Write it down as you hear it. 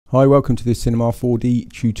Hi, welcome to this Cinema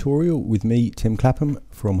 4D tutorial with me, Tim Clapham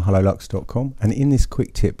from HelloLux.com, and in this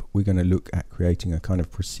quick tip we're going to look at creating a kind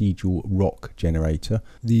of procedural rock generator.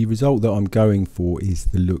 The result that I'm going for is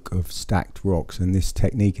the look of stacked rocks, and this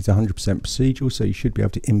technique is 100% procedural, so you should be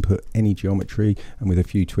able to input any geometry, and with a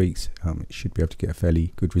few tweaks it should be able to get a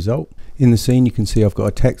fairly good result. In the scene you can see I've got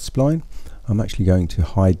a text spline. I'm actually going to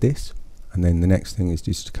hide this. And then the next thing is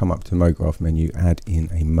just to come up to the Mograph menu, add in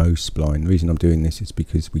a Mo spline. The reason I'm doing this is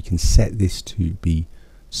because we can set this to be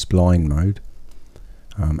spline mode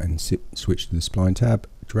and switch to the spline tab,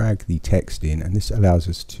 drag the text in, and this allows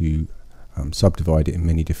us to subdivide it in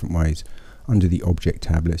many different ways. Under the object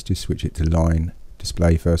tab, let's just switch it to line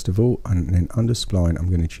display first of all, and then under spline I'm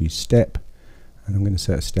going to choose step, and I'm going to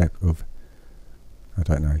set a step of, I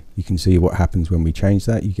don't know, you can see what happens when we change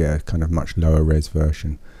that. You get a kind of much lower res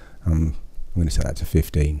version. I'm going to set that to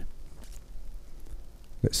 15.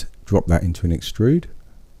 Let's drop that into an extrude.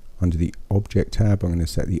 Under the object tab I'm going to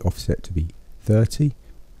set the offset to be 30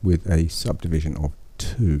 with a subdivision of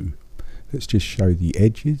 2. Let's just show the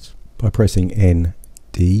edges by pressing ND.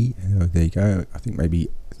 There you go, I think maybe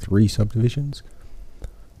 3 subdivisions.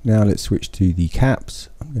 Now let's switch to the caps.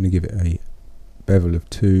 I'm going to give it a bevel of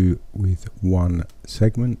 2 with 1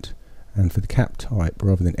 segment, and for the cap type,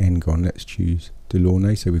 rather than N-gon, let's choose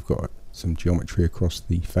Delaunay, so we've got some geometry across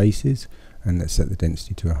the faces, and let's set the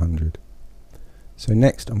density to 100. So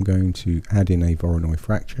next I'm going to add in a Voronoi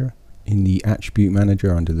fracture. In the attribute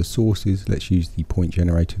manager under the sources, let's use the point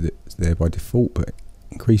generator that's there by default, but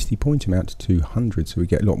increase the point amount to 200 so we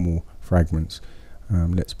get a lot more fragments.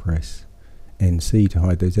 Let's press NC to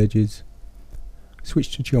hide those edges.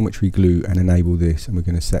 Switch to geometry glue and enable this, and we're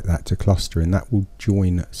going to set that to cluster, and that will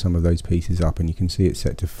join some of those pieces up, and you can see it's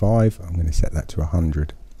set to 5. I'm going to set that to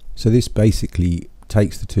 100. So this basically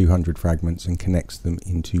takes the 200 fragments and connects them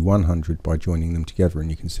into 100 by joining them together,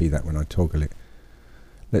 and you can see that when I toggle it.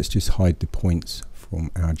 Let's just hide the points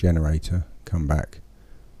from our generator, come back.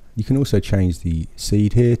 You can also change the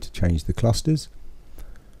seed here to change the clusters.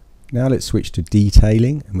 Now let's switch to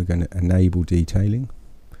detailing, and we're going to enable detailing.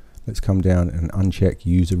 Let's come down and uncheck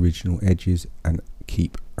use original edges and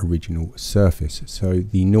keep original surface. So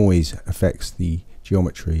the noise affects the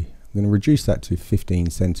geometry. I'm going to reduce that to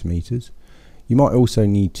 15 centimeters. You might also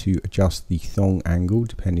need to adjust the thong angle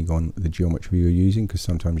depending on the geometry you're using, because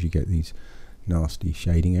sometimes you get these nasty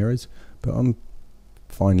shading errors, but I'm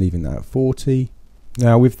fine leaving that at 40.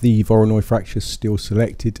 Now with the Voronoi fracture still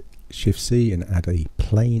selected, Shift C and add a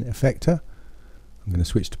plane effector. I'm going to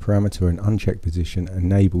switch to parameter and uncheck position,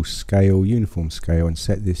 enable scale, uniform scale, and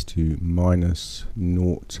set this to minus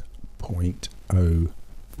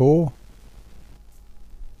 0.04.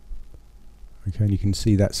 Okay, and you can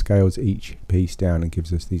see that scales each piece down and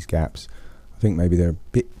gives us these gaps. I think maybe they're a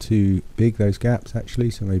bit too big, those gaps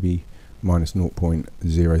actually, so maybe minus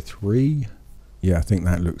 0.03. Yeah, I think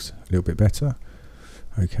that looks a little bit better.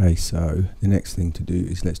 Okay, so the next thing to do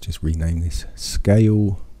is let's just rename this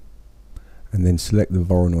scale, and then select the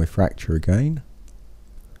Voronoi fracture again,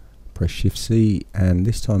 press Shift C, and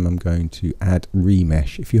this time I'm going to add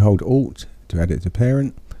remesh. If you hold Alt to add it to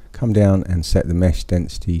parent, come down and set the mesh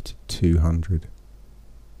density to 200.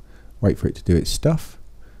 Wait for it to do its stuff,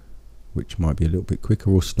 which might be a little bit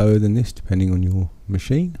quicker or slower than this depending on your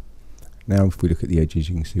machine. Now if we look at the edges,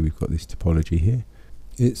 you can see we've got this topology here.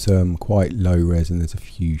 It's quite low res and there's a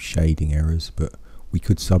few shading errors, but we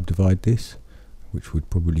could subdivide this, which would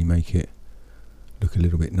probably make it look a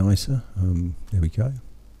little bit nicer. There we go.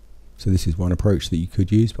 So this is one approach that you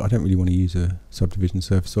could use, but I don't really want to use a subdivision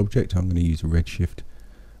surface object. I'm going to use a Redshift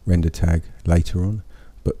render tag later on.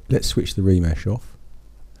 But let's switch the remesh off.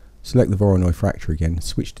 Select the Voronoi fracture again,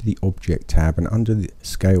 switch to the object tab, and under the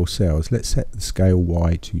scale cells, let's set the scale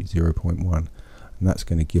Y to 0.1, and that's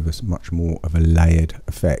going to give us much more of a layered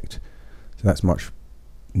effect. So that's much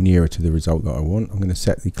nearer to the result that I want. I'm going to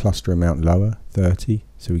set the cluster amount lower, 30,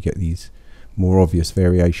 so we get these more obvious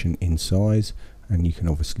variation in size, and you can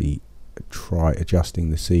obviously try adjusting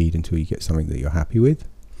the seed until you get something that you're happy with.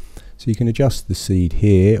 So you can adjust the seed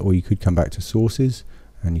here, or you could come back to sources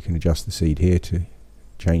and you can adjust the seed here to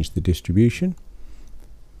change the distribution.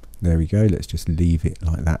 There we go, let's just leave it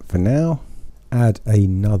like that for now. Add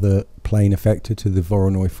another plane effector to the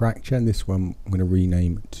Voronoi fracture, and this one I'm going to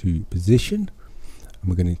rename to position. And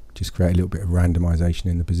we're going to just create a little bit of randomization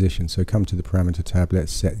in the position. So come to the parameter tab,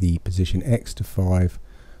 let's set the position X to 5,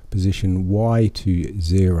 position Y to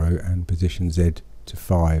 0, and position Z to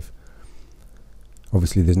 5.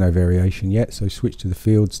 Obviously there's no variation yet, so switch to the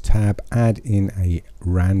fields tab, add in a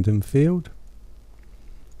random field.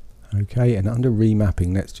 Okay, and under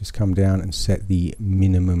remapping, let's just come down and set the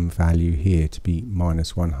minimum value here to be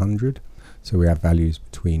 -100. So we have values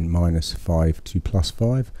between -5 to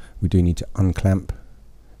 +5. We do need to unclamp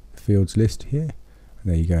the fields list here. And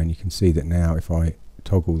there you go, and you can see that now if I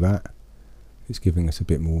toggle that, it's giving us a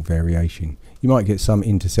bit more variation. You might get some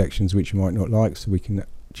intersections which you might not like, so we can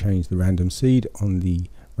change the random seed on the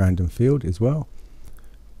random field as well.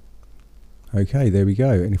 Okay, there we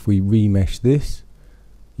go, and if we remesh this,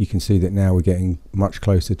 you can see that now we're getting much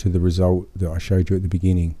closer to the result that I showed you at the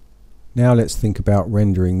beginning. Now let's think about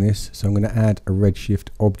rendering this. So I'm going to add a Redshift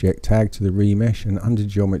object tag to the remesh, and under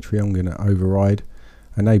geometry I'm going to override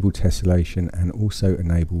enable tessellation and also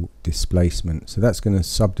enable displacement. So that's going to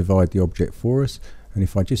subdivide the object for us, and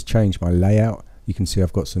if I just change my layout, you can see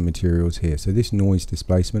I've got some materials here. So this noise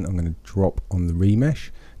displacement I'm going to drop on the remesh.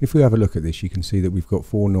 If we have a look at this, you can see that we've got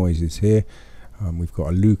 4 noises here. We've got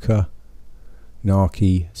a Luca,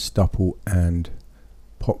 Naki, Stupple and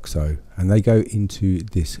Poxo, and they go into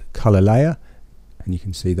this color layer, and you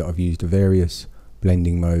can see that I've used various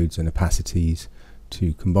blending modes and opacities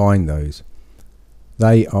to combine those.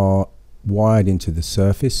 They are wired into the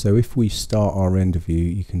surface, so if we start our render view,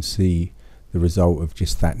 you can see the result of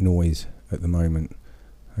just that noise at the moment.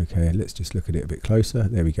 Okay, let's just look at it a bit closer.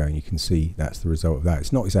 There we go, and you can see that's the result of that.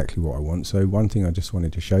 It's not exactly what I want, so one thing I just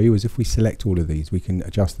wanted to show you is if we select all of these, we can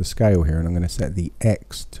adjust the scale here, and I'm going to set the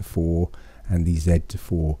X to 4 and the Z to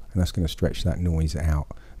 4, and that's going to stretch that noise out,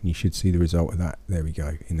 and you should see the result of that. There we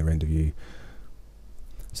go, in the render view.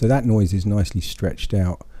 So that noise is nicely stretched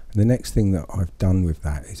out, and the next thing that I've done with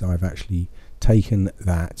that is I've actually taken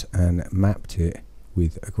that and mapped it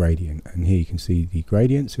with a gradient, and here you can see the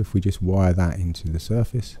gradient. So if we just wire that into the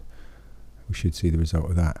surface, we should see the result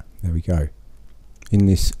of that. There we go. In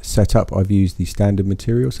this setup I've used the standard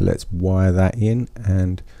material, so let's wire that in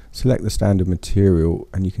and select the standard material,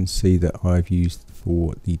 and you can see that I've used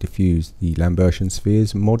for the diffuse the Lambertian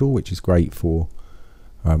spheres model, which is great for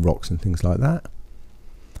rocks and things like that.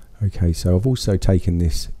 Okay, so I've also taken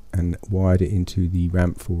this and wired it into the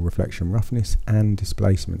ramp for reflection roughness and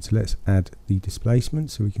displacement. So let's add the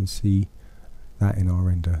displacement so we can see that in our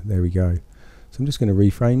render. There we go. So I'm just going to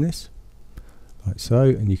reframe this like so,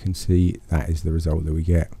 and you can see that is the result that we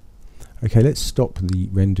get. Okay, let's stop the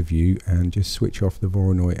render view and just switch off the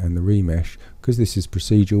Voronoi and the remesh. Because this is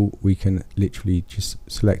procedural, we can literally just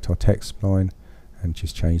select our text spline and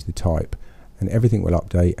just change the type, and everything will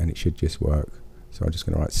update and it should just work. So I'm just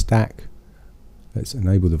going to write stack. Let's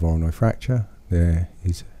enable the Voronoi fracture. There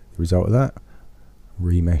is the result of that.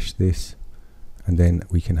 Remesh this, and then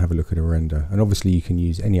we can have a look at a render. And obviously you can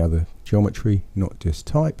use any other geometry, not just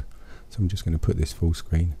type. So I'm just going to put this full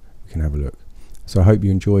screen. We can have a look. So I hope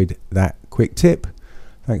you enjoyed that quick tip.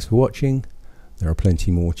 Thanks for watching. There are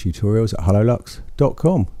plenty more tutorials at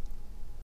hololux.com.